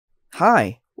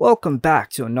Hi, welcome back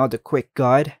to another quick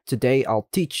guide. Today I'll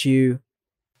teach you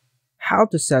how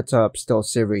to set up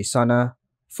Steelseries Sonar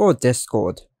for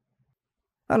Discord.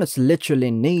 And it's literally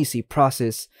an easy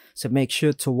process, so make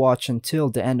sure to watch until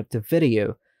the end of the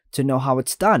video to know how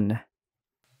it's done.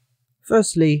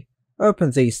 Firstly,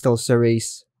 open the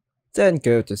Steelseries, then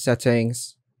go to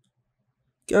Settings,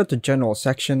 go to General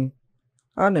section,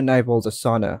 and enable the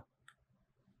Sonar.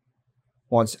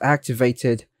 Once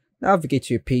activated, navigate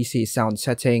to your PC sound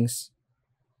settings.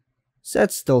 Set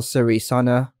Steelseries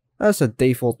Sonar as a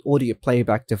default audio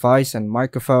playback device and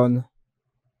microphone.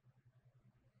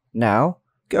 Now,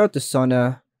 go to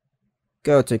Sonar,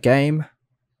 go to Game.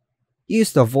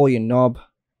 Use the volume knob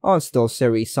on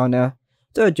Steelseries Sonar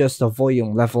to adjust the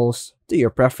volume levels to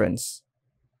your preference.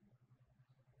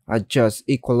 Adjust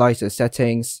equalizer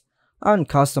settings and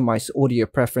customize audio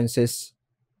preferences.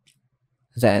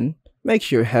 Then, make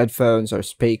sure headphones or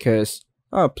speakers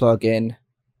are plugged in.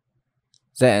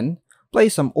 Then, play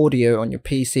some audio on your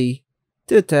PC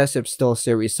to test if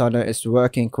Steelseries Sonar is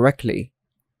working correctly.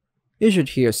 You should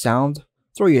hear sound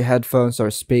through your headphones or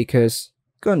speakers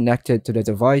connected to the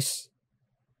device.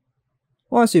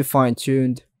 Once you've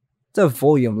fine-tuned the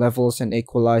volume levels and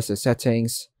equalizer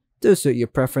settings to suit your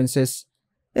preferences,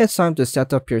 it's time to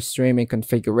set up your streaming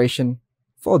configuration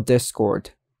for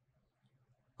Discord.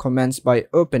 Commence by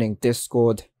opening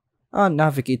Discord and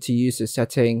navigate to User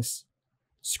Settings.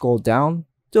 Scroll down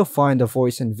to find the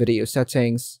voice and video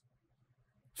settings.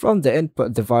 From the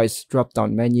input device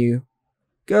drop-down menu,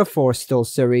 go for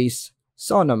Steelseries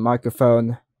Sonar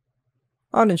microphone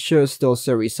and ensure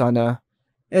Steelseries Sonar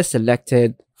is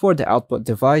selected for the output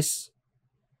device.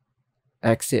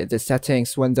 Exit the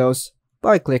settings windows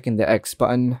by clicking the X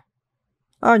button,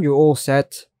 and you're all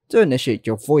set to initiate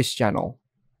your voice channel.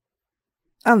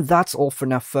 And that's all for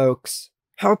now, folks.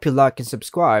 Hope you like and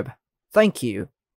subscribe. Thank you.